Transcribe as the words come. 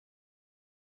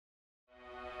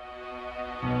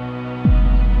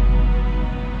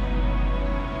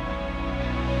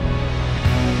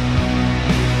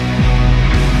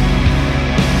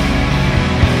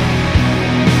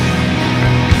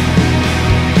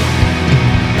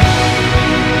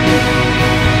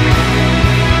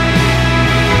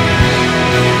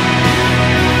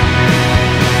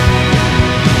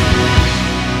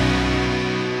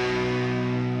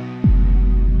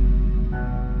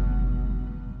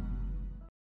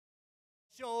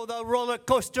The roller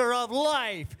coaster of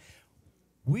life.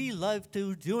 We love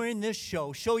to, during this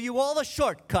show, show you all the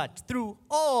shortcuts through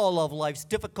all of life's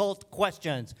difficult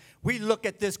questions. We look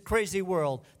at this crazy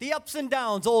world, the ups and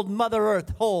downs old Mother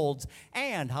Earth holds,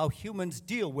 and how humans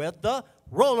deal with the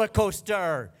roller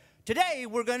coaster. Today,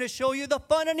 we're going to show you the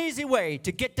fun and easy way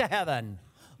to get to heaven.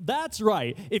 That's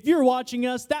right. If you're watching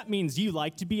us, that means you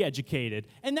like to be educated.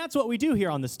 And that's what we do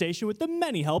here on the station with the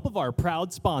many help of our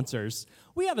proud sponsors.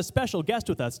 We have a special guest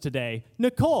with us today,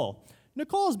 Nicole.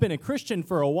 Nicole's been a Christian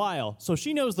for a while, so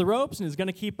she knows the ropes and is going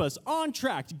to keep us on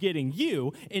track to getting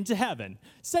you into heaven.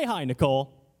 Say hi,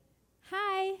 Nicole.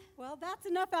 Hi. Well, that's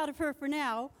enough out of her for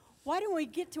now. Why don't we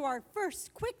get to our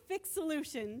first quick fix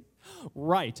solution?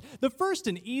 Right. The first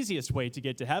and easiest way to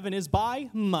get to heaven is by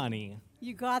money.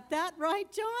 You got that right,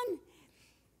 John?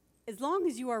 As long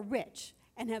as you are rich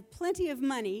and have plenty of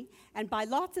money and buy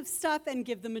lots of stuff and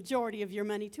give the majority of your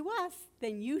money to us,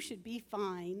 then you should be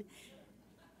fine.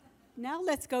 Now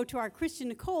let's go to our Christian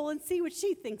Nicole and see what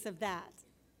she thinks of that.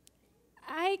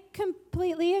 I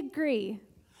completely agree.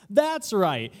 That's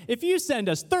right. If you send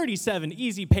us 37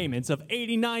 easy payments of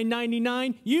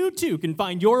 $89.99, you too can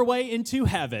find your way into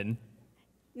heaven.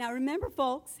 Now remember,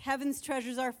 folks, heaven's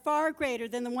treasures are far greater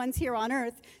than the ones here on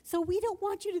earth, so we don't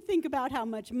want you to think about how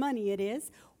much money it is.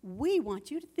 We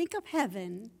want you to think of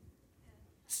heaven.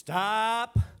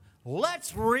 Stop.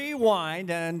 Let's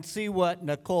rewind and see what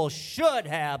Nicole should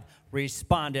have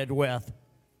responded with.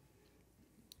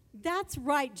 That's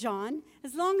right, John.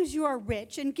 As long as you are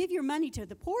rich and give your money to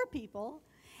the poor people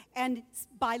and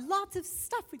buy lots of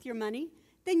stuff with your money,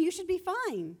 then you should be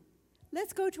fine.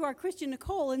 Let's go to our Christian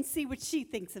Nicole and see what she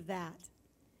thinks of that.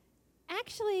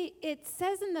 Actually, it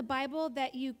says in the Bible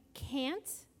that you can't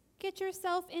get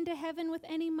yourself into heaven with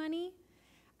any money.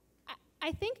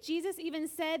 I think Jesus even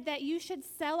said that you should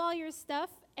sell all your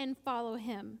stuff and follow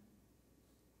him.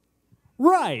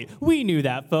 Right. We knew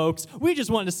that, folks. We just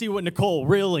wanted to see what Nicole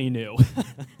really knew.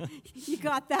 You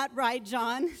got that right,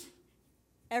 John.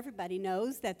 Everybody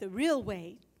knows that the real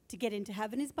way to get into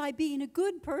heaven is by being a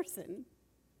good person.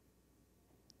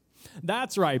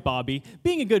 That's right, Bobby.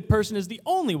 Being a good person is the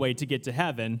only way to get to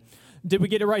heaven. Did we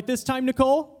get it right this time,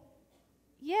 Nicole?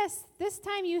 Yes, this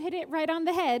time you hit it right on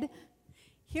the head.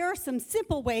 Here are some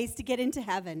simple ways to get into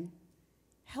heaven.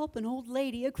 Help an old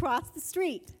lady across the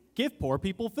street. Give poor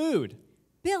people food.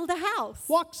 Build a house.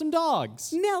 Walk some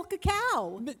dogs. Milk a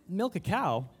cow. Milk a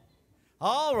cow?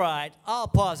 All right, I'll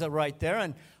pause it right there,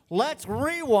 and let's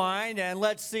rewind and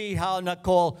let's see how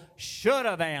Nicole should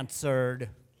have answered.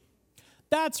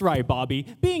 That's right, Bobby.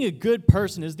 Being a good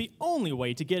person is the only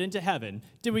way to get into heaven.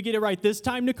 Did we get it right this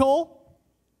time, Nicole?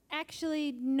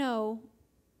 Actually, no.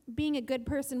 Being a good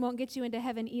person won't get you into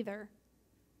heaven either.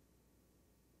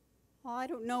 Well, I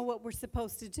don't know what we're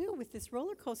supposed to do with this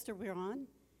roller coaster we're on.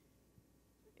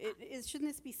 Shouldn't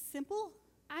this be simple?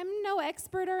 I'm no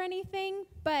expert or anything,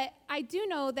 but I do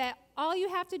know that all you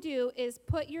have to do is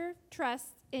put your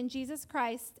trust in Jesus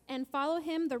Christ and follow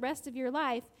him the rest of your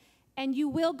life, and you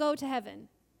will go to heaven.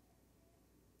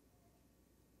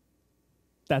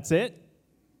 That's it?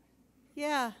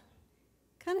 Yeah.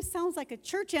 Kind of sounds like a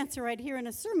church answer right here in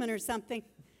a sermon or something.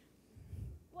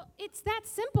 Well, it's that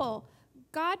simple.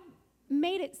 God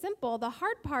made it simple. The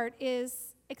hard part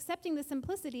is accepting the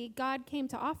simplicity God came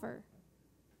to offer.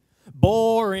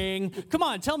 Boring. Come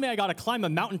on, tell me I got to climb a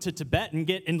mountain to Tibet and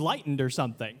get enlightened or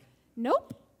something.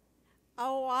 Nope.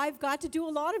 Oh, I've got to do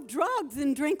a lot of drugs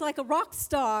and drink like a rock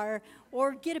star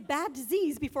or get a bad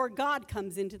disease before God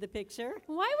comes into the picture.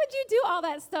 Why would you do all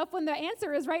that stuff when the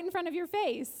answer is right in front of your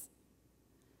face?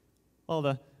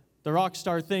 Well, the rock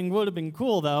star thing would have been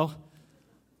cool, though.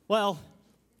 Well,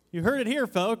 you heard it here,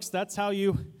 folks. That's how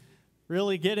you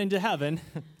really get into heaven.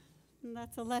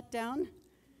 That's a letdown.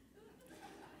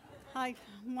 I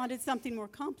wanted something more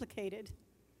complicated.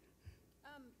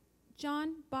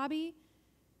 John, Bobby,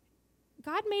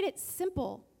 God made it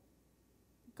simple.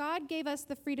 God gave us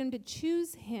the freedom to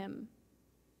choose him.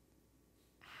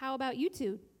 How about you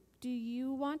two? Do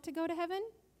you want to go to heaven?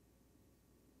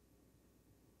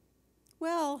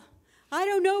 Well, I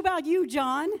don't know about you,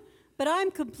 John, but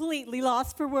I'm completely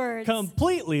lost for words.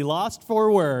 Completely lost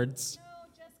for words. No,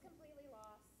 just completely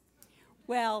lost.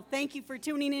 Well, thank you for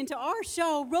tuning into our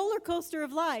show, Roller Coaster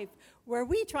of Life, where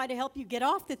we try to help you get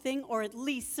off the thing or at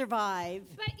least survive.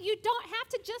 But you don't have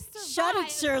to just survive. Shut it,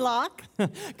 Sherlock.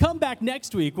 Come back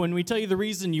next week when we tell you the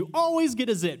reason you always get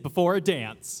a zit before a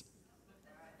dance.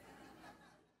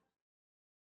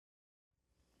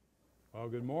 Well,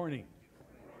 good morning.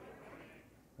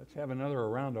 Let's have another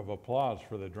round of applause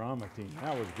for the drama team.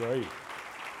 That was great.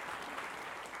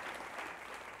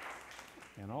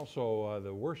 And also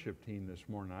the worship team this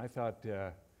morning. I thought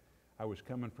I was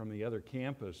coming from the other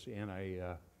campus, and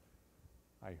I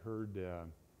heard,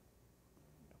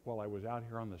 while I was out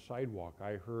here on the sidewalk,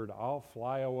 I heard "I'll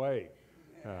Fly Away"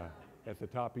 at the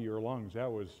top of your lungs.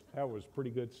 That was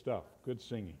pretty good stuff. Good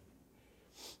singing.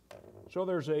 So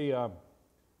there's a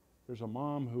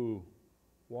mom who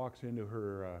walks into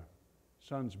her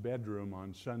son's bedroom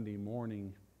on Sunday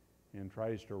morning and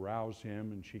tries to rouse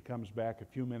him, and she comes back a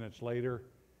few minutes later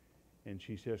and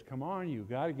she says, "Come on, you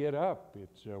got to get up.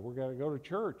 We're going to go to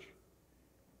church."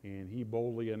 And he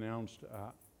boldly announced,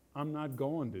 "I'm not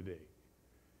going today."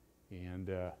 And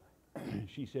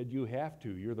she said, "You have to.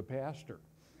 You're the pastor."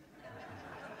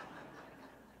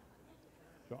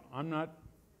 So I'm not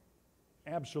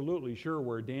absolutely sure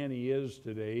where Danny is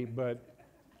today, but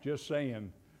just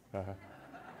saying, I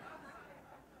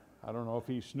don't know if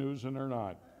he's snoozing or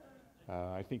not.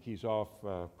 I think he's off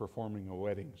performing a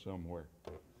wedding somewhere.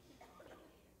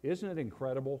 Isn't it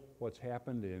incredible what's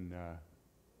happened in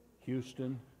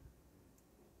Houston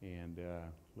and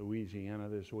Louisiana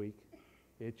this week?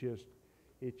 It's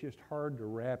just hard to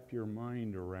wrap your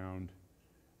mind around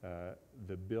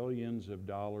the billions of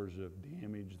dollars of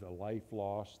damage, the life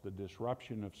loss, the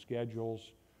disruption of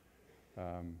schedules,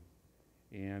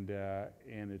 and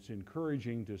it's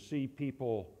encouraging to see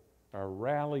people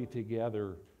rally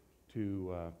together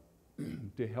to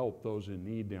help those in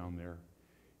need down there.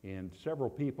 And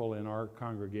several people in our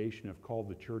congregation have called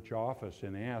the church office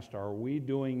and asked, "Are we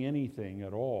doing anything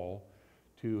at all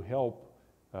to help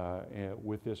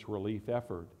with this relief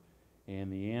effort?"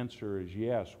 And the answer is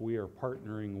yes. We are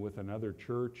partnering with another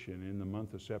church, and in the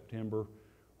month of September,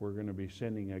 we're going to be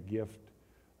sending a gift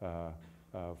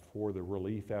for the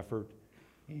relief effort,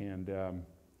 and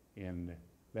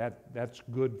that's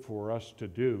good for us to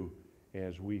do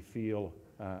as we feel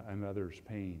another's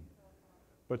pain.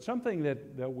 But something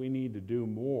that we need to do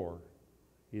more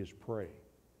is pray.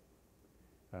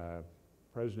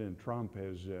 President Trump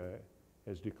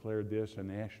has declared this a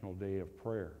national day of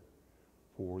prayer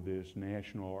for this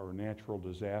national or natural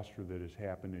disaster that has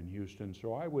happened in Houston.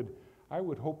 So I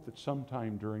would hope that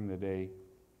sometime during the day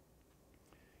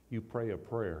you pray a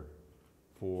prayer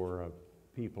for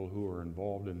people who are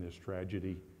involved in this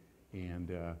tragedy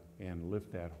and lift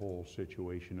that whole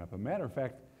situation up. As a matter of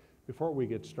fact, before we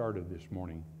get started this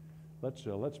morning, let's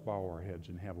bow our heads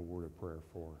and have a word of prayer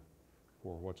for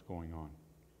what's going on.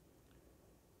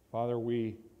 Father,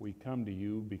 we come to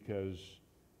you because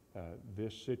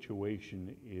this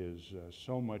situation is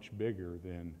so much bigger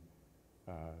than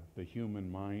the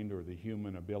human mind or the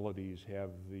human abilities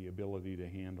have the ability to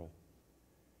handle.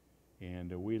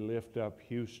 And we lift up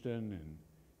Houston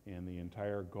and the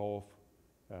entire Gulf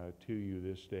to you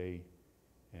this day.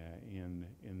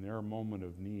 In their moment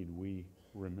of need, we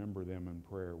remember them in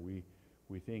prayer. We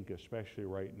think especially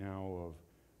right now of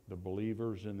the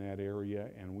believers in that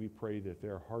area, and we pray that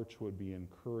their hearts would be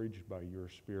encouraged by your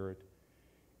Spirit.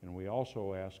 And we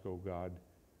also ask, oh God,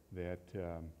 that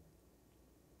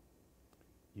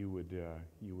you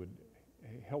would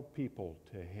help people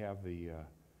to have the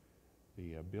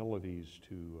abilities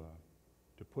to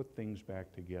put things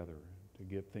back together, to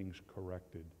get things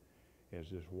corrected as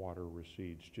this water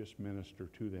recedes. Just minister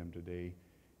to them today,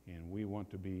 and we want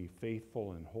to be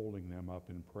faithful in holding them up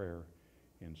in prayer.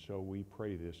 And so we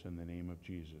pray this in the name of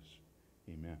Jesus.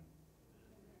 Amen.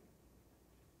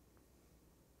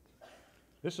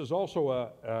 This is also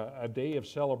a day of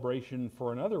celebration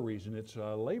for another reason. It's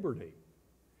Labor Day.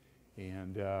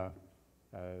 And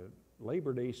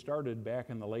Labor Day started back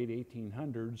in the late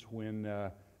 1800s when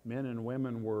men and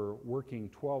women were working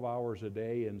 12 hours a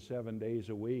day and 7 days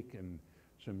a week, and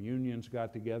some unions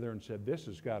got together and said, "This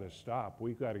has got to stop.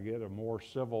 We've got to get a more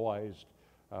civilized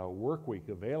work week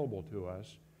available to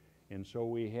us." And so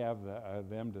we have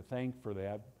them to thank for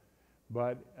that.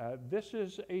 But this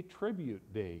is a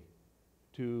tribute day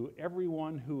to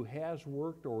everyone who has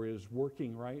worked or is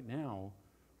working right now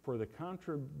for the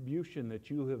contribution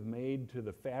that you have made to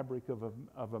the fabric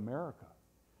of America.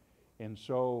 And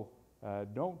so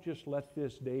don't just let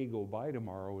this day go by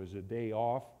tomorrow as a day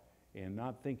off and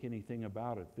not think anything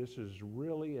about it. This is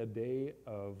really a day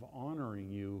of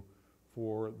honoring you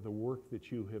for the work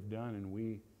that you have done, and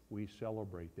we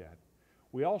celebrate that.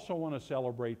 We also want to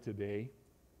celebrate today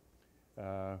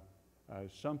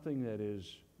something that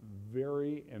is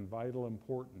very and vital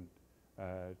important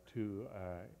to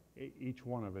each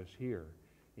one of us here.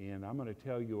 And I'm going to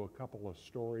tell you a couple of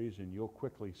stories, and you'll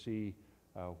quickly see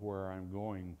where I'm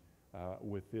going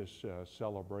with this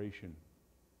celebration.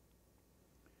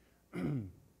 When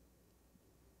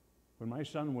my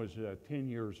son was 10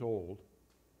 years old,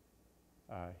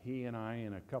 he and I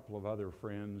and a couple of other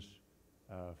friends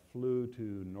flew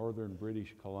to northern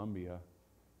British Columbia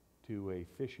to a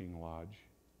fishing lodge.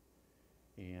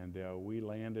 And we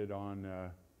landed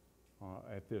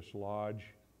at this lodge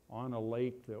on a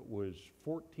lake that was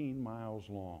 14 miles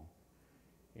long.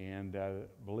 And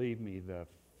believe me, the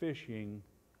fishing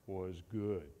was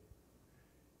good.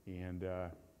 And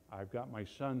I've got my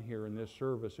son here in this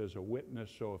service as a witness,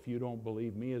 so if you don't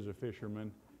believe me as a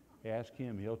fisherman, ask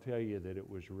him. He'll tell you that it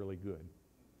was really good.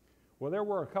 Well, there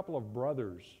were a couple of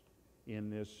brothers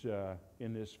in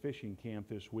this fishing camp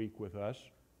this week with us,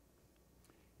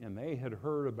 and they had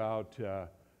heard about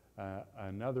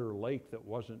another lake that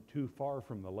wasn't too far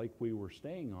from the lake we were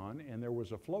staying on, and there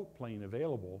was a float plane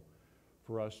available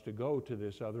for us to go to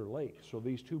this other lake. So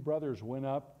these two brothers went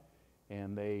up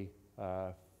and they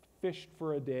fished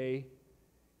for a day,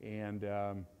 and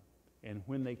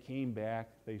when they came back,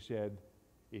 they said,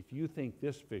 if you think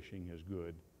this fishing is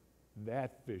good,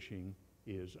 that fishing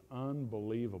is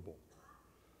unbelievable.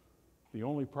 The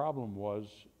only problem was,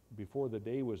 before the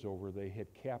day was over, they had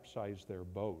capsized their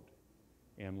boat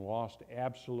and lost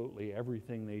absolutely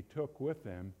everything they took with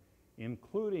them,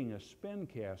 including a spin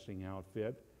casting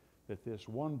outfit that this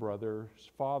one brother's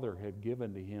father had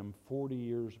given to him 40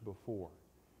 years before.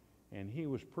 And he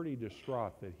was pretty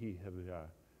distraught that he had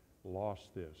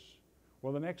lost this.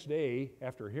 Well, the next day,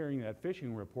 after hearing that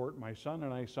fishing report, my son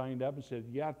and I signed up and said,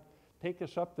 yeah, take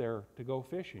us up there to go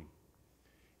fishing.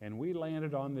 And we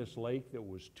landed on this lake that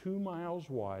was 2 miles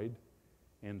wide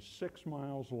and 6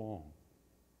 miles long.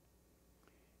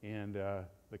 And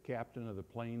the captain of the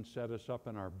plane set us up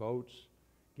in our boats,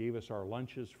 gave us our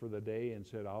lunches for the day, and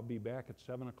said, I'll be back at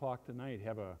 7 o'clock tonight.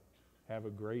 Have a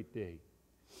great day.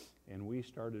 And we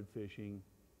started fishing,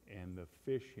 and the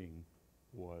fishing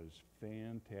was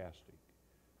fantastic.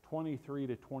 23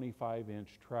 to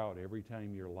 25-inch trout every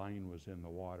time your line was in the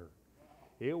water.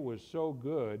 It was so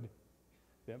good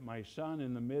that my son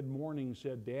in the mid-morning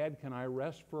said, Dad, can I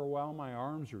rest for a while? My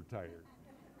arms are tired.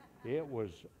 It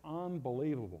was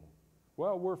unbelievable.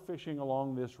 Well, we're fishing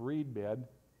along this reed bed,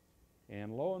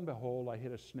 and lo and behold, I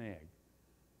hit a snag.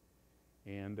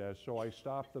 And so I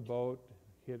stopped the boat,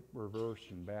 hit reverse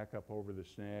and back up over the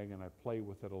snag, and I play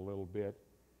with it a little bit.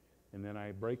 And then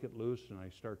I break it loose and I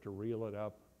start to reel it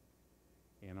up.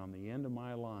 And on the end of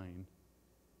my line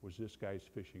was this guy's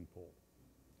fishing pole.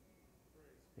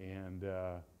 And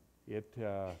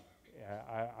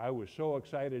I was so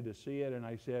excited to see it, and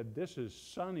I said, this is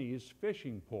Sonny's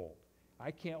fishing pole. I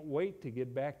can't wait to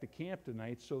get back to camp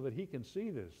tonight so that he can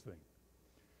see this thing.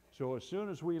 So as soon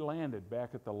as we landed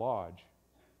back at the lodge,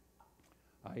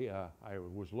 I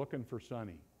was looking for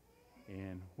Sonny.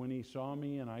 And when he saw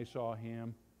me and I saw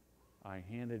him, I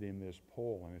handed him this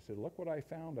pole, and I said, look what I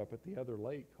found up at the other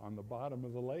lake, on the bottom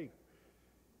of the lake.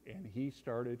 And he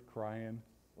started crying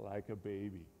like a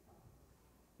baby.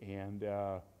 And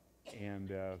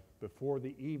before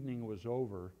the evening was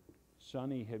over,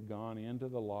 Sonny had gone into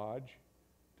the lodge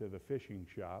to the fishing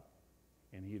shop,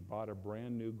 and he had bought a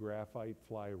brand new graphite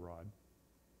fly rod,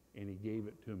 and he gave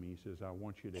it to me. He says, I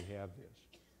want you to have this.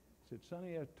 I said,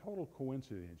 Sonny, a total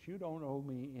coincidence. You don't owe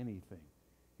me anything.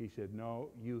 He said, no,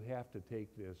 you have to take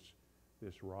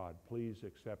this rod. Please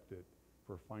accept it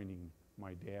for finding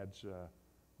my dad's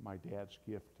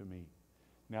gift to me.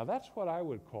 Now, that's what I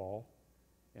would call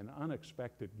an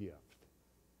unexpected gift.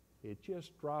 It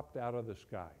just dropped out of the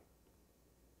sky.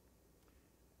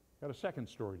 Got a second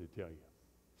story to tell you.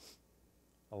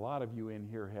 A lot of you in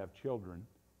here have children.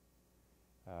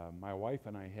 My wife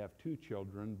and I have 2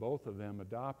 children, both of them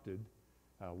adopted.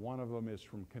 One of them is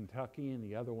from Kentucky and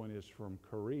the other one is from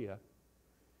Korea.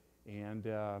 And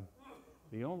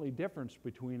the only difference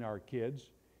between our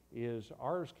kids is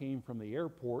ours came from the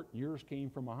airport, yours came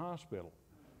from a hospital.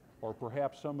 Or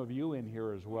perhaps some of you in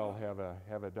here as well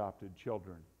have adopted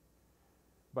children.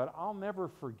 But I'll never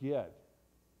forget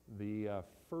the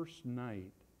first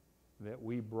night that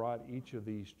we brought each of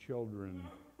these children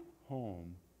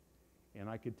home. And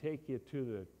I could take you to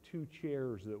the 2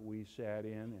 chairs that we sat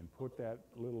in and put that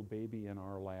little baby in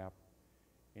our lap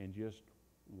and just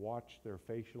watch their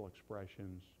facial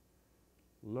expressions,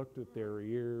 looked at their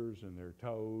ears and their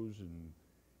toes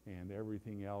and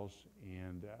everything else,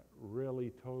 and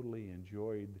really totally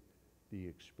enjoyed the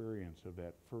experience of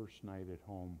that first night at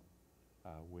home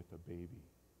with a baby.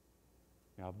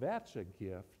 Now that's a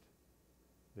gift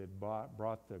that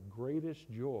brought the greatest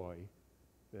joy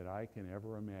that I can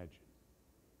ever imagine.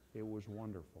 It was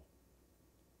wonderful.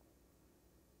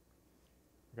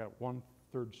 I got one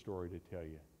third story to tell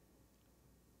you.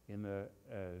 In the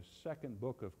second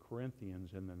book of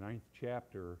Corinthians, in the 9th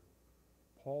chapter,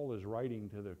 Paul is writing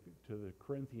to the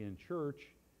Corinthian church,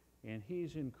 and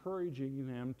he's encouraging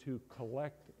them to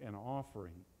collect an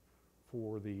offering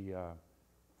for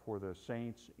the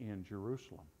saints in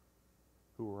Jerusalem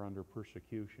who are under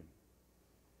persecution.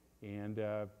 And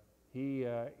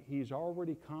he's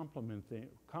already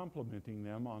complimenting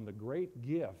them on the great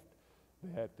gift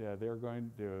that they're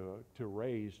going to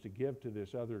raise to give to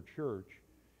this other church.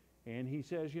 And he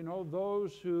says, you know,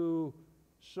 those who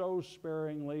sow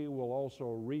sparingly will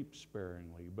also reap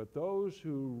sparingly, but those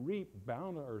who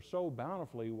sow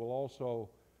bountifully will also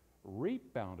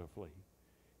reap bountifully.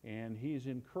 And he's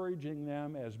encouraging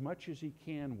them as much as he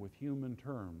can with human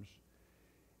terms,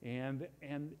 and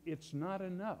it's not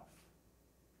enough.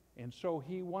 And so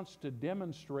he wants to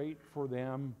demonstrate for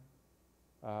them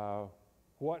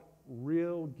what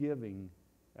real giving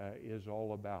is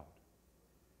all about.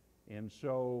 And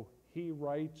so he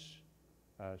writes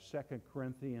 2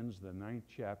 Corinthians, the 9th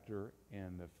chapter,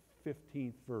 and the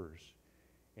 15th verse,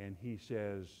 and he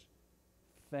says,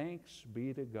 "Thanks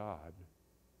be to God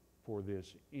for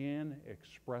this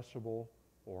inexpressible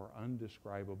or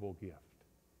undescribable gift,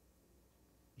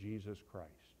 Jesus Christ."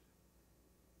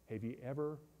 Have you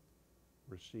ever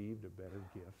received a better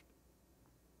gift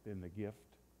than the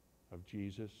gift of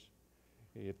Jesus?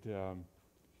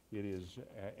 It is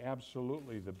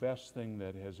absolutely the best thing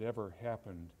that has ever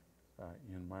happened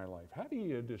in my life. How do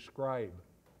you describe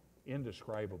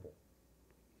indescribable?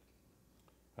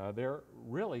 There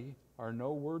really are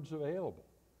no words available.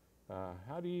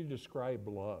 How do you describe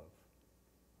love?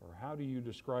 Or how do you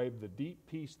describe the deep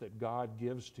peace that God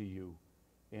gives to you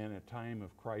in a time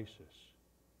of crisis?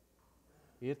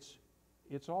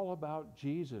 It's all about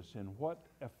Jesus and what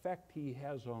effect he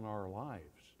has on our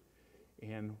lives.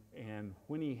 And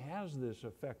when he has this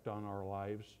effect on our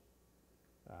lives,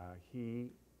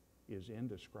 he is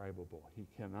indescribable. He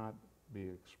cannot be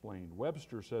explained.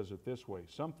 Webster says it this way: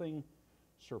 something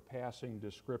surpassing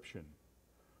description.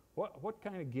 What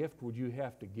kind of gift would you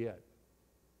have to get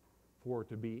for it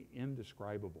to be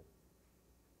indescribable?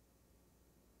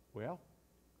 Well,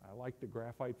 I like the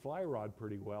graphite fly rod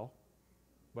pretty well,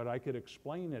 but I could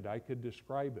explain it, I could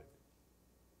describe it.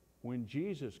 When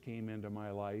Jesus came into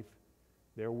my life,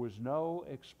 there was no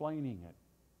explaining it.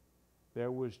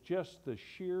 There was just the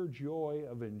sheer joy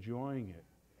of enjoying it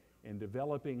and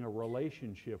developing a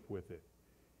relationship with it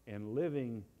and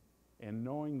living and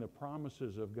knowing the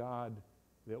promises of God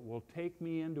that will take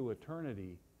me into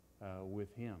eternity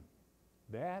with him.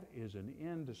 That is an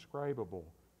indescribable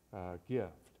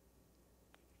gift.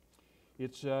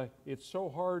 It's so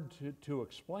hard to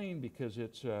explain because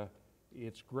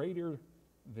it's greater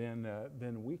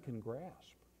than we can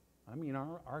grasp. I mean,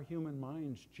 our human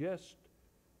minds just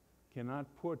cannot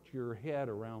put your head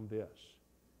around this.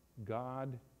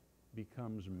 God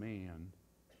becomes man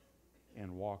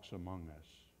and walks among us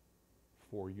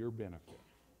for your benefit.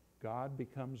 God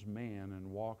becomes man and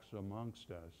walks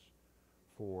amongst us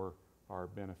for our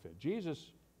benefit.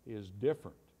 Jesus is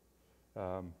different.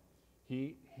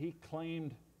 He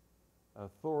claimed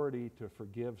authority to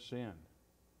forgive sin.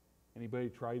 Anybody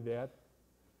tried that?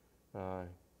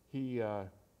 He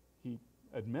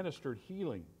administered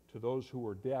healing to those who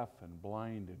were deaf and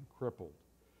blind and crippled.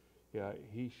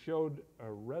 He showed a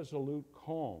resolute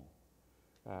calm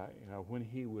when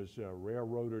he was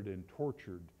railroaded and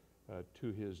tortured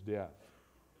to his death.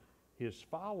 His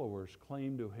followers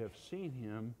claim to have seen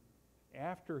him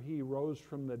after he rose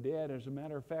from the dead. As a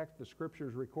matter of fact, the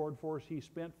scriptures record for us he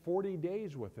spent 40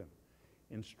 days with them,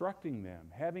 instructing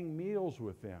them, having meals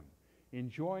with them,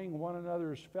 enjoying one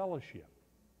another's fellowship.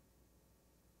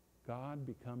 God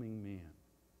becoming man.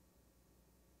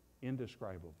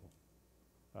 Indescribable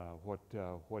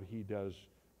what he does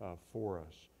for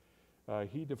us.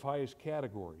 He defies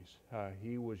categories.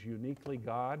 He was uniquely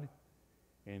God,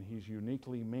 and he's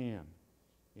uniquely man,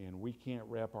 and we can't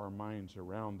wrap our minds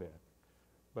around that.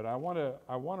 But I want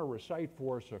to recite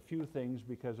for us a few things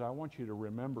because I want you to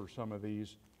remember some of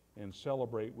these and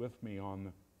celebrate with me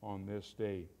on this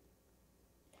day.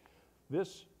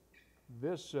 This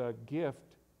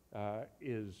gift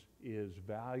is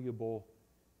valuable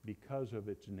because of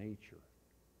its nature.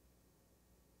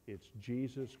 It's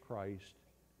Jesus Christ,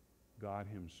 God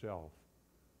himself,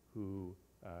 who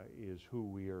is who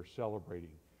we are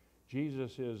celebrating.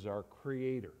 Jesus is our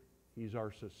creator. He's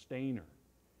our sustainer.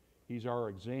 He's our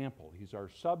example. He's our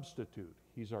substitute.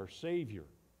 He's our Savior.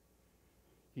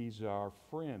 He's our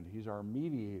friend. He's our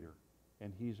mediator.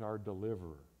 And He's our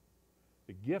deliverer.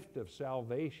 The gift of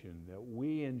salvation that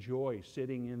we enjoy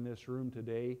sitting in this room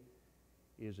today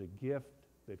is a gift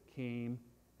that came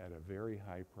at a very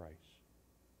high price.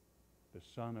 The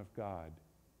Son of God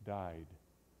died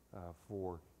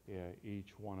for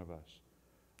each one of us.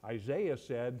 Isaiah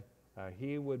said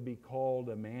He would be called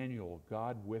Emmanuel,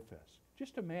 God with us.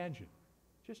 Just imagine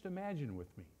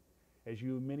with me, as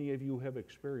many of you have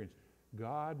experienced,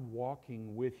 God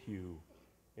walking with you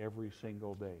every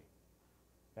single day.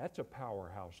 That's a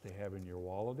powerhouse to have in your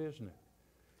wallet, isn't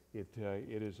it?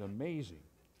 It is amazing.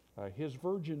 His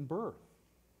virgin birth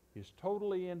is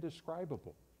totally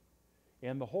indescribable.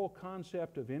 And the whole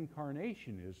concept of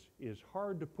incarnation is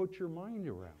hard to put your mind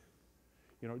around.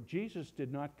 You know, Jesus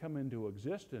did not come into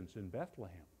existence in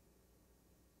Bethlehem.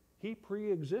 He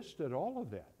pre-existed all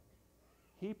of that.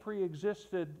 He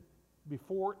pre-existed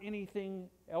before anything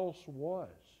else was.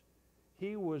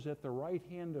 He was at the right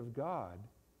hand of God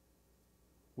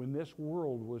when this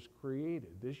world was created,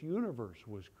 this universe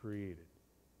was created.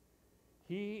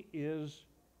 He is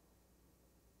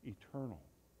eternal.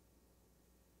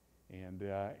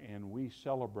 And we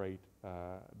celebrate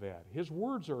that. His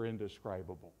words are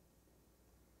indescribable.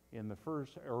 In the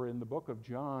book of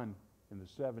John, in the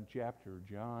 7th chapter,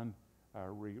 John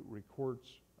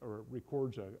records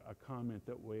a comment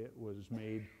that was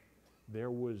made.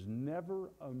 There was never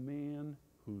a man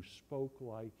who spoke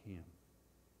like Him.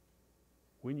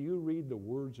 When you read the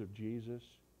words of Jesus,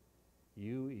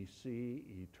 you see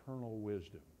eternal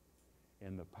wisdom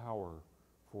and the power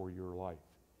for your life.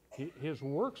 His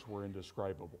works were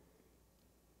indescribable.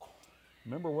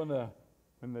 Remember when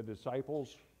the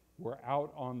disciples were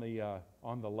out on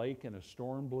the lake and a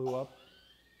storm blew up,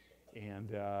 and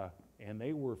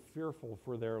they were fearful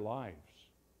for their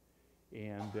lives,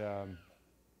 and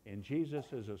Jesus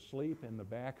is asleep in the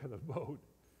back of the boat,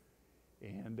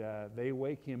 and they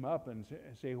wake Him up and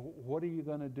say, "What are you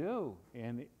going to do?"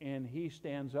 And He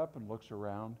stands up and looks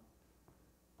around,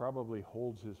 probably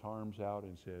holds His arms out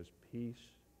and says,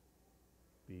 "Peace,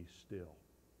 be still."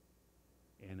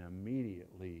 And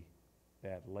immediately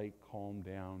that lake calmed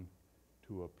down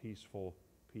to a peaceful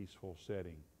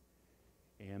setting.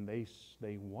 And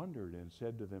they wondered and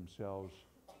said to themselves,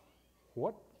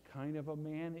 "What kind of a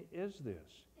man is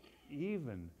this?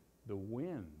 Even the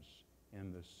winds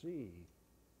and the sea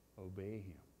obey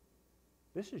Him."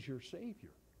 This is your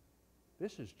Savior.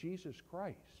 This is Jesus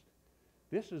Christ.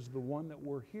 This is the one that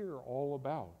we're here all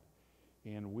about.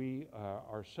 And we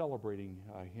are celebrating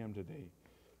Him today.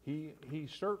 He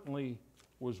certainly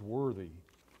was worthy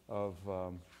of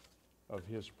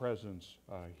His presence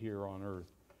here on earth.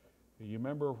 You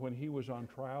remember when He was on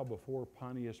trial before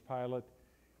Pontius Pilate,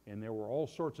 and there were all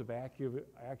sorts of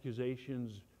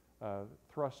accusations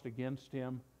thrust against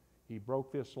Him. He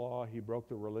broke this law, He broke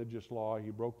the religious law, He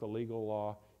broke the legal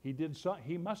law.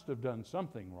 He must have done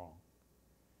something wrong.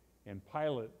 And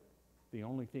Pilate, the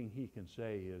only thing he can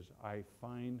say is, "I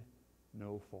find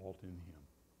no fault in Him."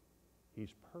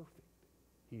 He's perfect.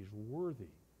 He's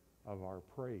worthy of our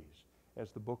praise.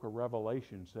 As the book of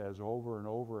Revelation says over and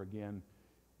over again,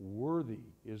 worthy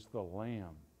is the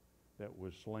Lamb that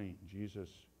was slain,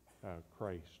 Jesus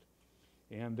Christ.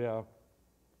 And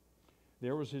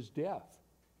there was His death.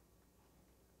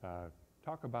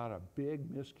 Talk about a big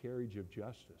miscarriage of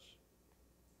justice.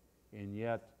 And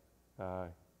yet,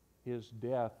 His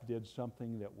death did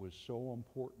something that was so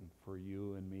important for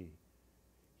you and me.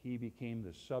 He became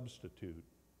the substitute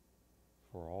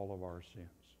for all of our sins.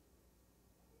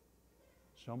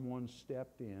 Someone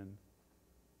stepped in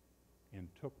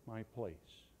and took my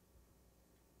place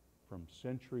from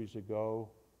centuries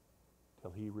ago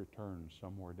till He returned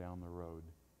somewhere down the road.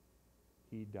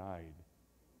 He died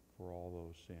for all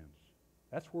those sins.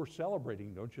 That's worth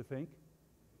celebrating, don't you think?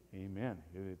 Amen.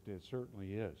 It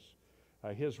certainly is.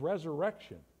 His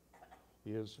resurrection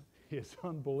is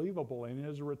unbelievable, and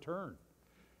His return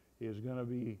is going to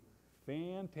be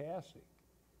fantastic.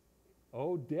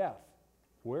 "O death,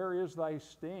 where is thy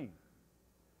sting?"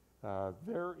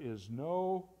 There is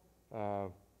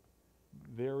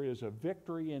a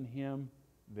victory in Him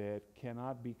that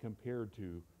cannot be compared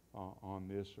to on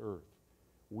this earth.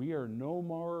 We are no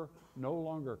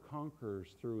longer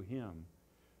conquerors through Him,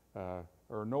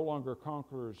 or no longer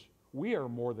conquerors. We are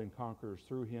more than conquerors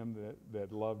through Him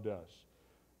that loved us.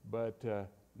 But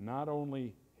not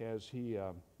only has He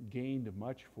gained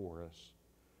much for us,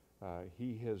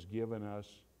 He has given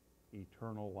us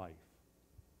eternal life.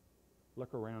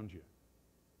 Look around you.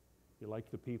 You like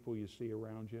the people you see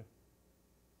around you?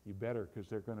 You better, because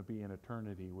they're going to be in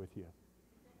eternity with you.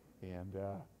 And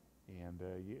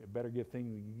you better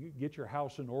get your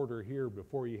house in order here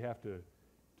before you have to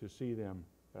see them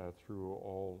through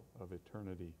all of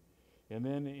eternity. And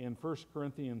then in 1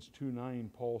 Corinthians 2:9,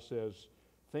 Paul says,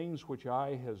 "Things which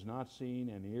eye has not seen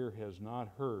and ear has not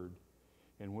heard,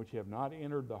 and which have not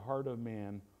entered the heart of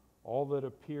man, all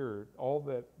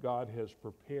that God has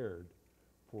prepared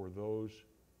for those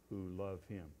who love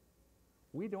Him."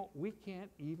 We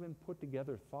can't even put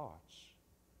together thoughts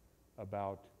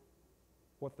about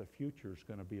what the future is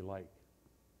going to be like.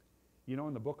 You know,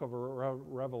 in the book of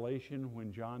Revelation,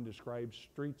 when John describes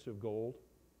streets of gold,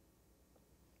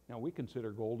 now we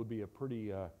consider gold to be a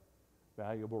pretty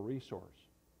valuable resource.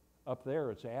 Up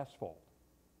there, it's asphalt.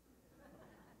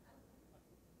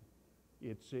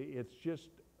 It's just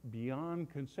beyond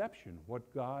conception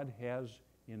what God has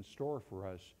in store for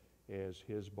us as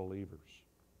His believers.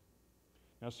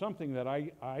 Now, something that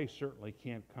I certainly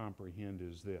can't comprehend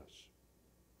is this.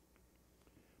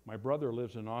 My brother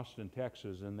lives in Austin,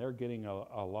 Texas, and they're getting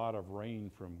a lot of rain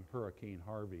from Hurricane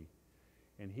Harvey.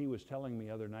 And he was telling me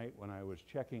the other night when I was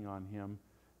checking on him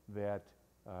that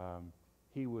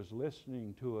he was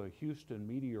listening to a Houston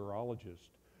meteorologist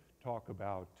talk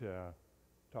about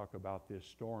this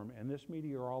storm. And this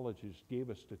meteorologist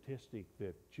gave a statistic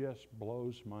that just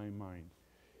blows my mind.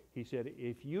 He said,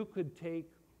 if you could take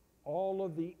all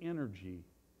of the energy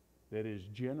that is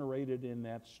generated in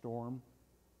that storm,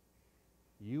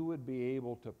 you would be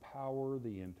able to power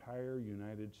the entire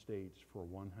United States for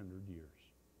 100 years.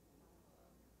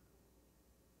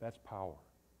 That's power.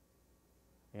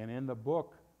 And in the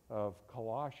book of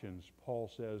Colossians, Paul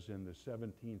says in the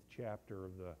 17th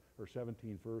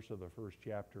verse of the first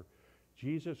chapter,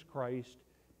 Jesus Christ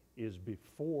is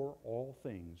before all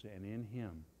things, and in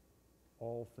Him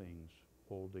all things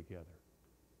hold together.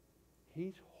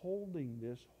 He's holding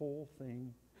this whole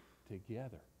thing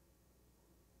together.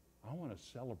 I want to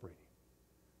celebrate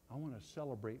Him. I want to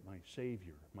celebrate my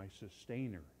Savior, my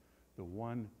Sustainer, the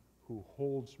one who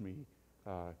holds me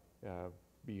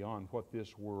beyond what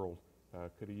this world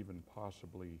could even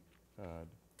possibly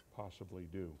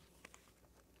do.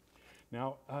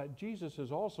 Now, Jesus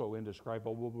is also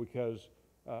indescribable because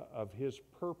of His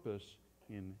purpose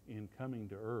in coming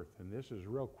to earth. And this is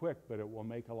real quick, but it will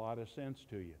make a lot of sense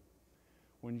to you.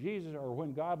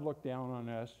 When God looked down on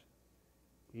us,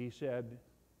 He said,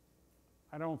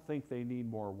 I don't think they need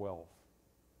more wealth.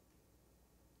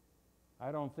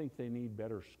 I don't think they need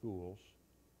better schools.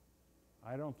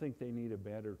 I don't think they need a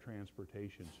better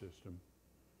transportation system.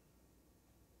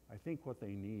 I think what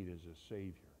they need is a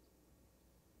Savior.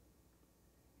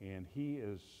 And He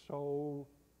is so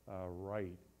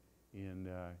right in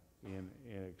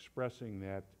expressing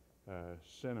that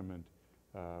sentiment.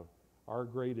 Our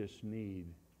greatest need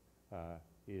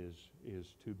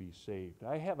is to be saved.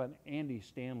 I have an Andy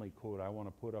Stanley quote I want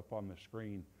to put up on the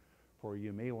screen for you.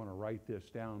 You may want to write this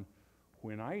down.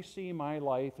 When I see my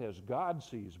life as God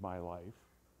sees my life,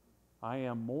 I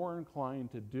am more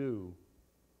inclined to do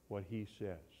what He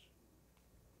says.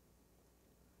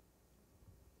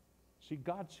 See,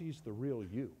 God sees the real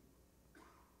you.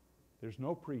 There's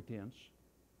no pretense.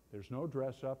 There's no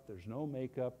dress up. There's no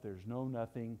makeup. There's no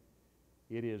nothing.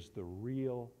 It is the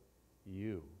real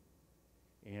you.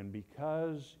 And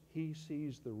because He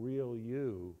sees the real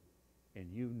you,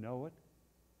 and you know it,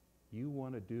 you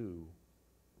want to do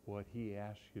what He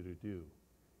asks you to do.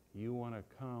 You want to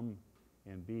come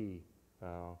and be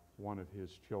one of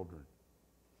His children.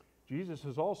 Jesus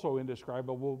is also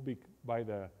indescribable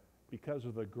because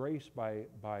of the grace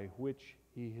by which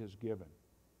He has given.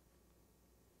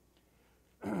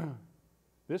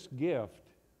 This gift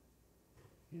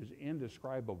is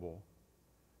indescribable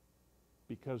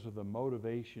because of the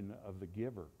motivation of the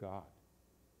giver, God.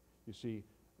 You see,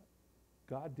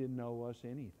 God didn't owe us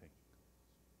anything.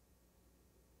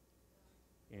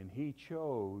 And He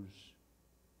chose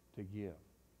to give.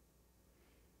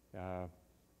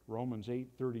 Romans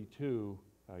 8:32,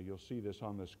 you'll see this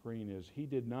on the screen, is He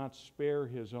did not spare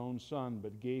His own Son,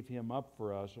 but gave Him up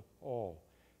for us all.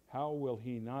 How will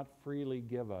He not freely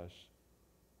give us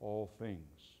all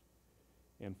things?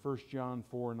 In 1 John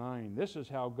 4:9, this is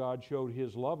how God showed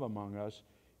His love among us.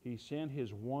 He sent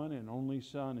His one and only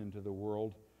Son into the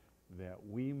world that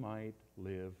we might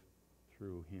live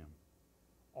through Him.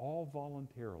 All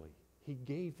voluntarily. He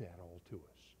gave that all to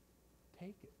us.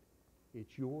 Take it.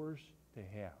 It's yours to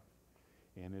have.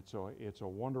 And it's a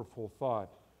wonderful thought.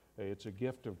 It's a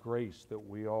gift of grace that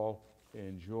we all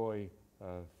enjoy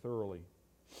thoroughly.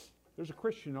 There's a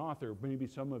Christian author, maybe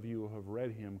some of you have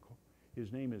read him.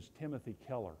 His name is Timothy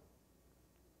Keller.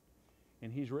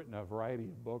 And he's written a variety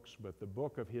of books, but the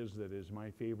book of his that is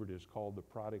my favorite is called The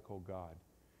Prodigal God.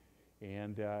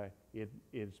 And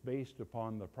it's based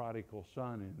upon the prodigal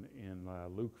son in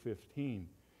Luke 15.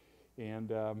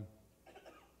 And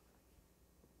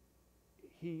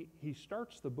he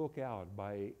starts the book out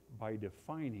by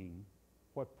defining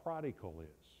what prodigal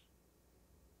is.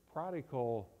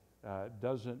 Prodigal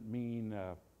doesn't mean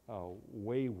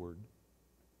wayward.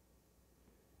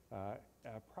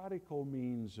 Prodigal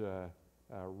means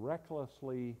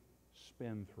recklessly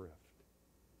spendthrift,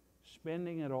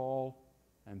 spending it all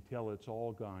until it's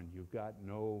all gone. You've got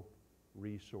no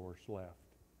resource left.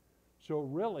 So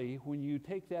really, when you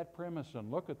take that premise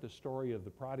and look at the story of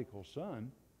the prodigal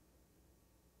son,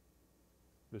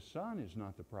 the son is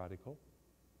not the prodigal.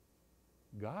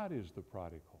 God is the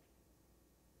prodigal.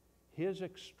 His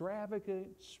extravagant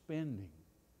spending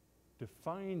to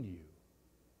find you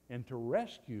and to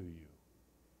rescue you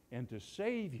and to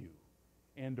save you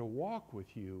and to walk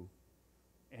with you,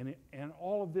 and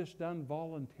all of this done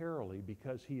voluntarily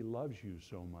because he loves you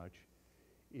so much,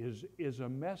 is a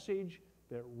message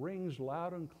that rings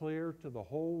loud and clear to the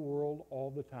whole world all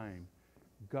the time.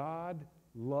 God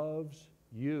loves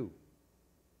you.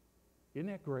 Isn't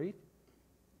that great?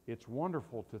 It's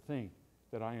wonderful to think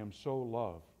that I am so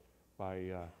loved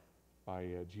by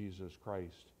Jesus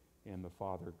Christ and the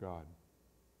Father God.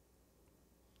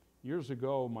 Years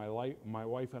ago, my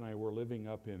wife and I were living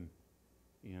up in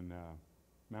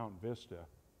Mount Vista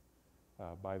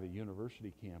by the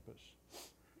university campus.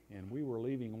 And we were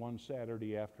leaving one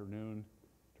Saturday afternoon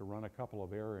to run a couple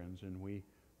of errands, and we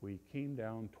came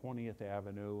down 20th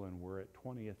Avenue, and we're at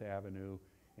 20th Avenue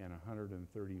and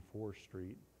 134th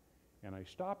Street. And I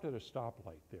stopped at a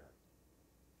stoplight there.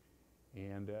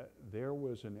 And there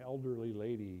was an elderly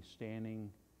lady standing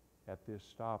at this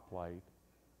stoplight,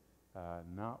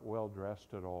 not well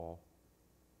dressed at all,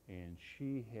 and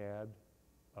she had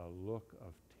a look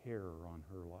of terror on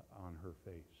her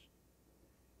face.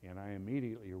 And I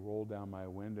immediately rolled down my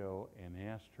window and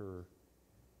asked her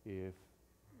if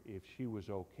she was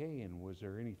okay and was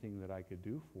there anything that I could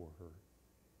do for her.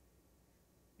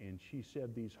 And she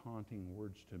said these haunting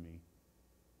words to me: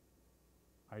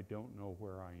 "I don't know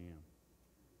where I am."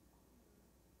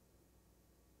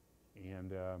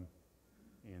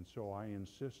 And so I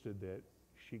insisted that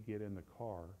she get in the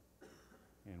car,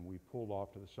 and we pulled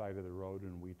off to the side of the road,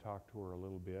 and we talked to her a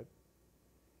little bit.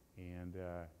 And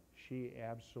she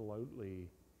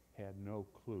absolutely had no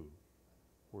clue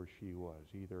where she was,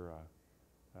 either a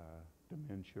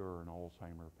dementia or an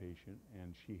Alzheimer patient,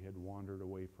 and she had wandered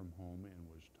away from home and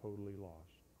was totally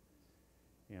lost.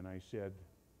 And I said,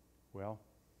 we'll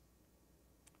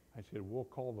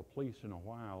call the police in a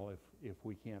while if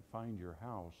we can't find your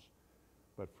house.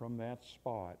 But from that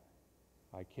spot,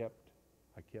 I kept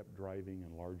driving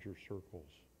in larger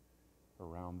circles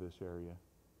around this area,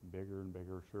 bigger and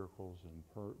bigger circles, and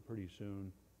pretty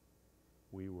soon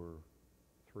we were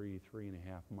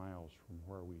 3.5 miles from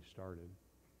where we started.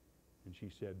 And she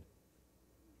said,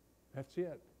 "That's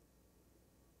it.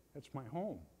 That's my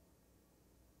home."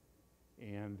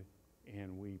 And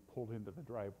we pulled into the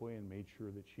driveway and made sure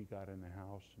that she got in the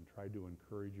house and tried to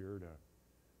encourage her to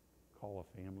call a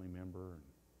family member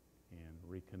and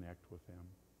reconnect with them.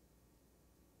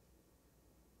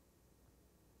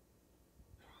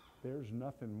 There's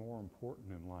nothing more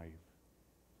important in life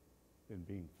than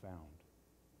being found.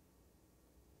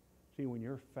 See, when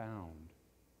you're found,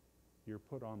 you're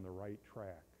put on the right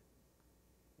track,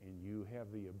 and you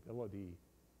have the ability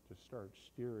to start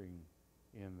steering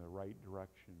in the right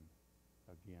direction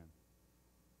again.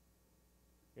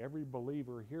 Every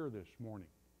believer here this morning,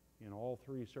 in all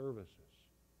three services,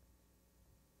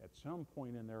 at some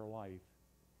point in their life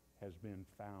has been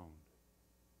found.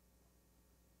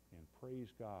 And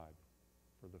praise God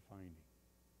for the finding.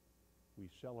 We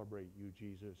celebrate you,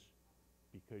 Jesus,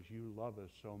 because you love us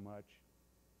so much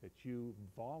that you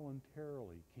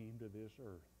voluntarily came to this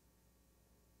earth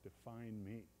to find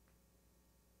me,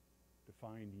 to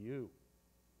find you.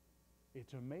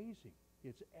 It's amazing.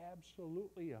 It's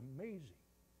absolutely amazing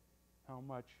how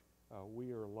much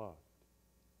we are loved.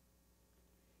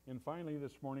 And finally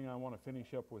this morning I want to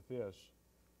finish up with this.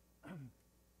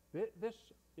 This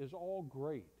is all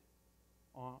great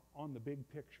on the big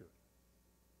picture.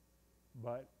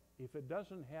 But if it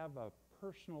doesn't have a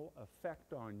personal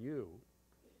effect on you,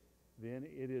 then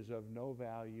it is of no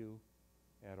value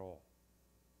at all.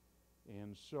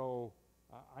 And so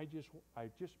I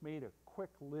just made a quick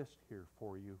list here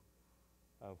for you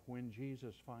of when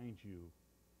Jesus finds you,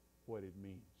 what it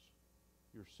means.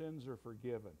 Your sins are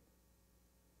forgiven.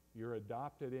 You're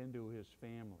adopted into his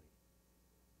family.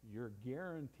 You're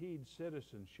guaranteed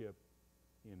citizenship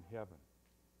in heaven.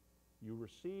 You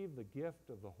receive the gift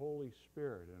of the Holy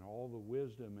Spirit and all the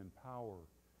wisdom and power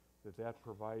that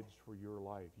provides for your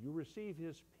life. You receive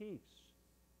His peace,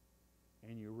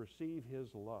 and you receive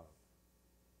His love,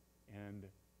 and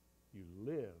you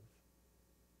live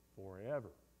forever,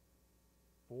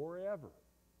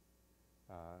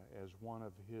 as one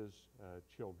of His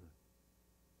children.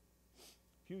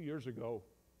 A few years ago,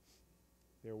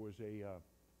 there was a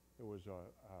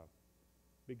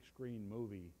big screen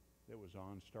movie that was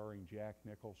on starring Jack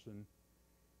Nicholson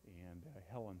and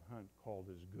Helen Hunt called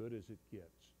As Good as It Gets.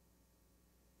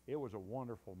 It was a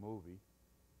wonderful movie.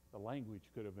 The language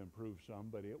could have improved some,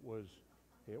 but it was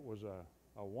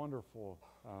a wonderful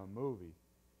movie.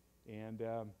 And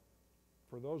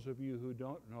for those of you who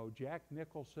don't know, Jack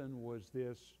Nicholson was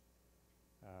this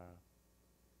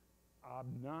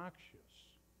obnoxious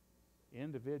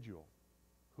individual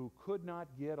who could not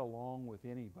get along with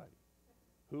anybody,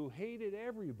 who hated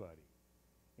everybody,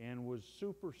 and was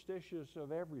superstitious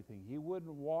of everything. He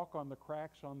wouldn't walk on the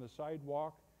cracks on the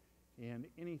sidewalk and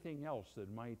anything else that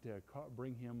might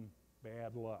bring him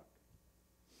bad luck.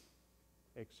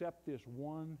 Except this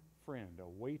one friend, a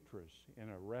waitress in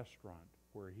a restaurant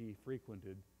where he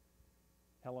frequented.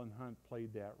 Helen Hunt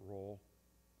played that role,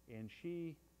 and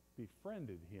she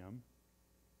befriended him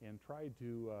and tried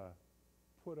to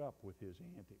put up with his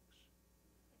antics.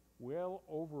 Well,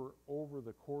 over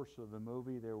the course of the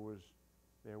movie, there was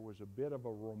a bit of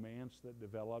a romance that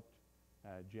developed.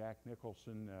 Jack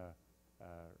Nicholson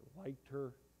liked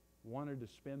her, wanted to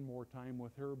spend more time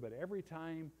with her, but every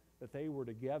time that they were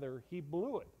together, he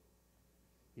blew it.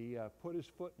 He put his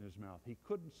foot in his mouth. He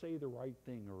couldn't say the right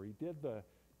thing, or he did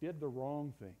the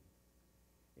wrong thing.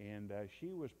 And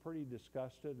she was pretty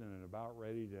disgusted and about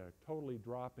ready to totally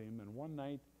drop him. And one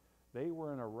night, they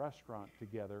were in a restaurant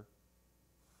together,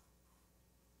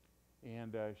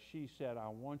 and she said, "I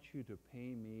want you to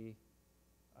pay me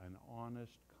an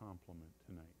honest compliment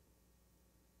tonight."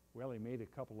 Well, he made a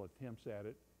couple attempts at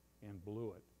it and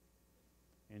blew it.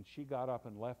 And she got up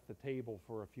and left the table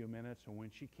for a few minutes, and when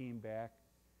she came back,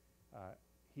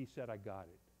 he said, "I got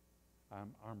it.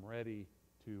 I'm ready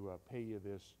to pay you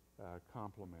this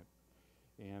compliment."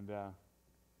 And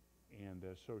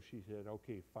so she said,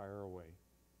 "Okay, fire away."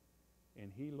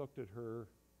 And he looked at her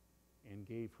and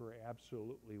gave her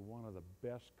absolutely one of the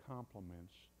best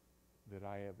compliments that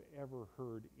I have ever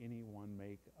heard anyone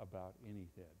make about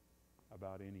anything.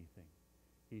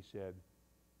 He said,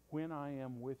 "When I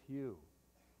am with you,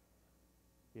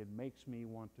 it makes me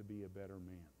want to be a better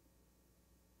man."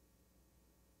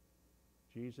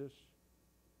 Jesus,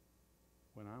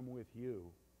 when I'm with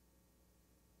you,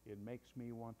 it makes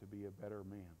me want to be a better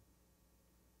man.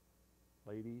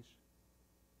 Ladies,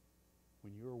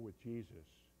 when you're with Jesus,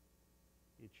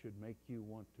 it should make you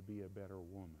want to be a better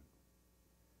woman,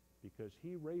 because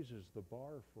He raises the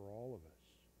bar for all of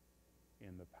us,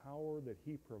 and the power that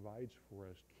He provides for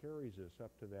us carries us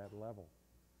up to that level.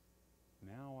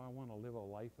 Now I want to live a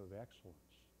life of excellence.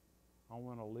 I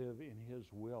want to live in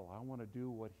His will. I want to do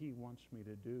what He wants me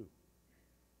to do.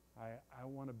 I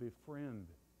want to befriend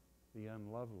the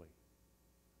unlovely.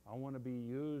 I want to be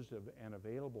used and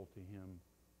available to Him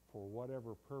for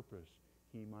whatever purpose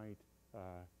He might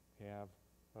have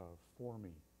for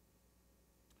me.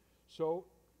 So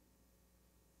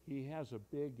He has a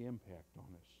big impact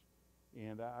on us.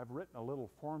 And I've written a little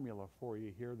formula for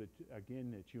you here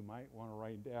that you might want to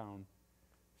write down.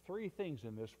 3 things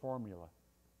in this formula.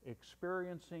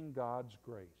 Experiencing God's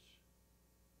grace.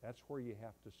 That's where you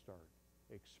have to start.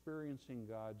 Experiencing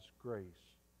God's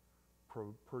grace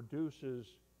produces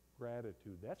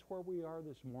gratitude. That's where we are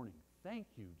this morning. Thank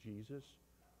you, Jesus,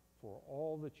 for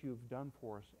all that you've done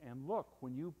for us. And look,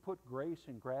 when you put grace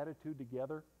and gratitude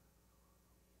together,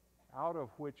 out of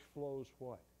which flows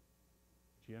what?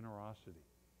 Generosity.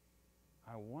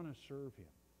 I want to serve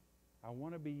Him. I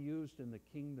want to be used in the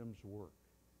kingdom's work.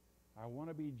 I want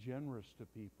to be generous to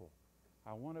people.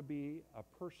 I want to be a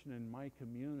person in my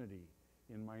community,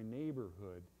 in my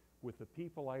neighborhood, with the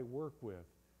people I work with,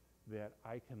 that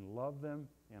I can love them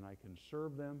and I can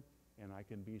serve them and I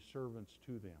can be servants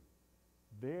to them.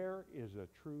 There is a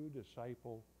true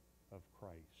disciple of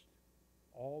Christ,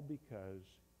 all because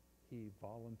He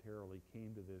voluntarily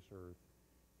came to this earth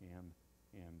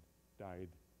and died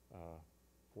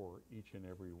for each and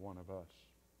every one of us.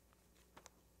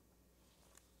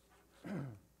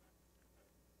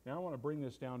 Now I want to bring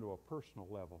this down to a personal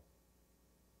level.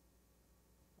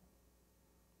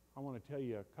 I want to tell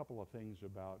you a couple of things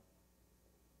about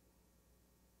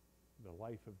the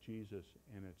life of Jesus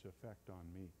and its effect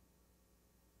on me.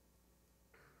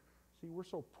 See, we're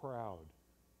so proud.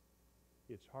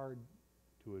 It's hard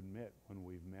to admit when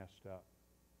we've messed up.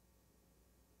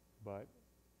 But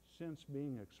since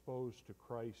being exposed to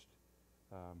Christ,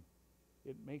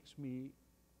 it makes me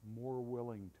more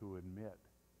willing to admit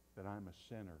that I'm a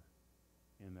sinner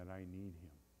and that I need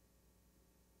Him.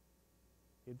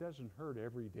 It doesn't hurt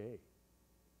every day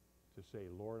to say,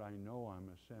 Lord, I know I'm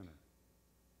a sinner,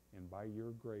 and by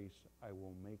your grace I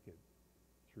will make it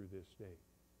through this day.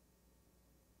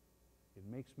 It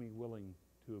makes me willing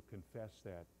to confess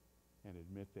that and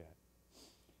admit that.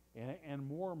 And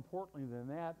more importantly than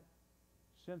that,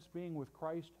 since being with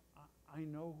Christ, I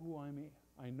know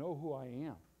who I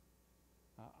am.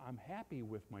 I'm happy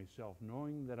with myself,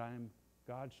 knowing that I'm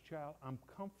God's child. I'm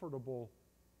comfortable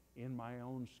in my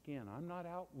own skin. I'm not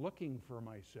out looking for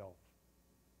myself.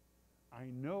 I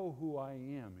know who I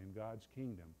am in God's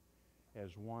kingdom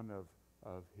as one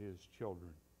of His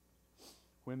children.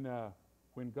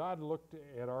 When God looked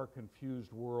at our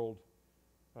confused world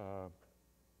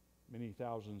many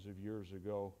thousands of years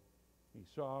ago, He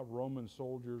saw Roman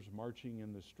soldiers marching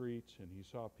in the streets, and He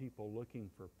saw people looking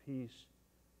for peace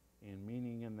and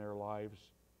meaning in their lives.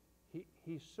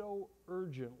 He so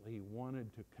urgently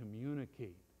wanted to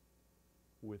communicate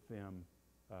with them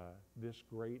this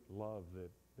great love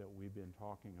that we've been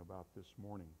talking about this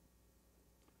morning.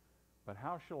 But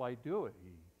how shall I do it,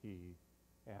 he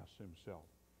asks himself.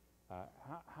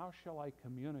 How shall I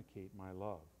communicate my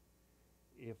love?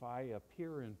 If I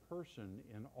appear in person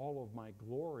in all of my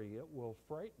glory, it will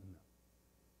frighten them.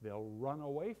 They'll run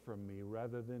away from me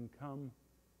rather than come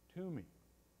to me.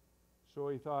 So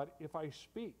he thought, if I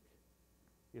speak,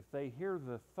 if they hear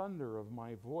the thunder of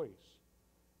my voice,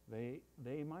 they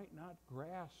might not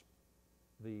grasp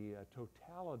the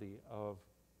totality of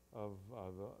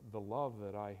the love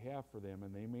that I have for them,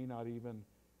 and they may not even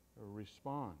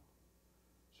respond.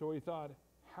 So he thought,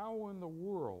 how in the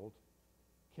world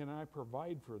can I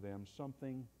provide for them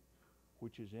something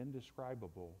which is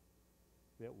indescribable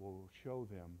that will show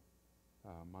them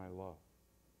my love?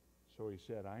 So he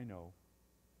said, I know.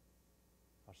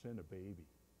 I'll send a baby.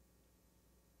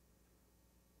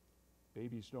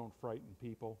 Babies don't frighten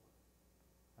people.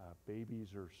 Babies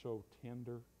are so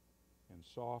tender and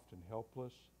soft and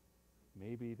helpless.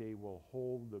 Maybe they will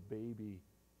hold the baby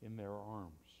in their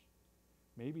arms.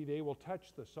 Maybe they will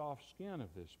touch the soft skin of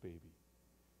this baby.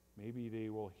 Maybe they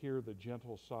will hear the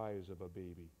gentle sighs of a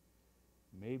baby.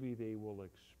 Maybe they will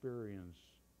experience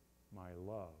my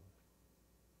love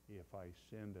if I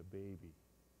send a baby.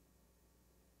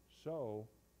 So,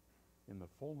 in the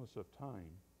fullness of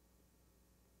time,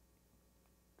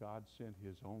 God sent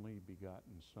His only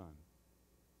begotten Son.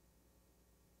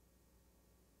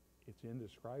 It's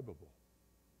indescribable,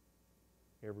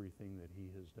 everything that He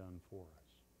has done for us.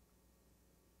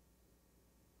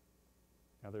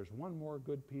 Now there's one more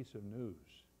good piece of news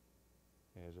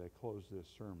as I close this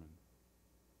sermon.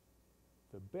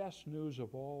 The best news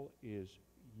of all is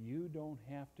you don't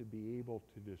have to be able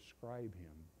to describe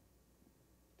Him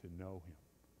to know Him.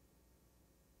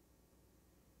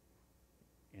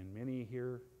 And many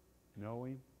here know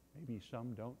Him, maybe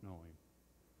some don't know Him,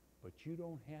 but you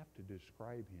don't have to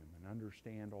describe Him and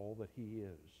understand all that He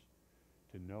is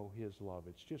to know His love.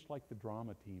 It's just like the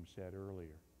drama team said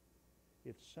earlier.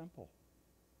 It's simple.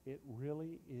 It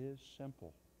really is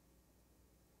simple.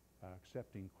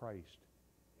 Accepting Christ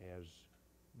as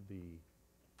the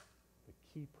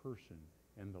key person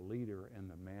and the leader and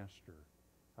the master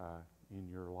in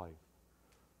your life.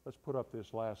 Let's put up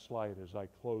this last slide as I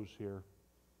close here.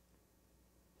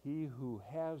 He who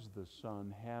has the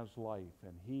Son has life,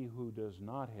 and he who does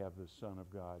not have the Son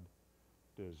of God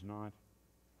does not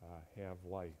have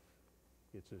life.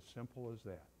 It's as simple as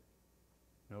that.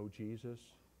 Know Jesus,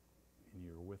 and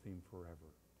you're with Him forever.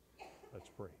 Let's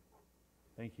pray.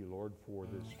 Thank you, Lord, for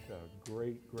this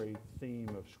great, great theme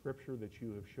of Scripture that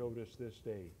you have showed us this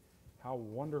day. How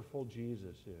wonderful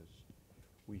Jesus is.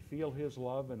 We feel His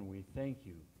love, and we thank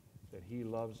you that He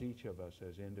loves each of us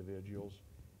as individuals,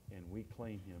 and we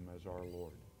claim Him as our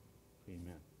Lord.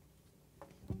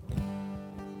 Amen.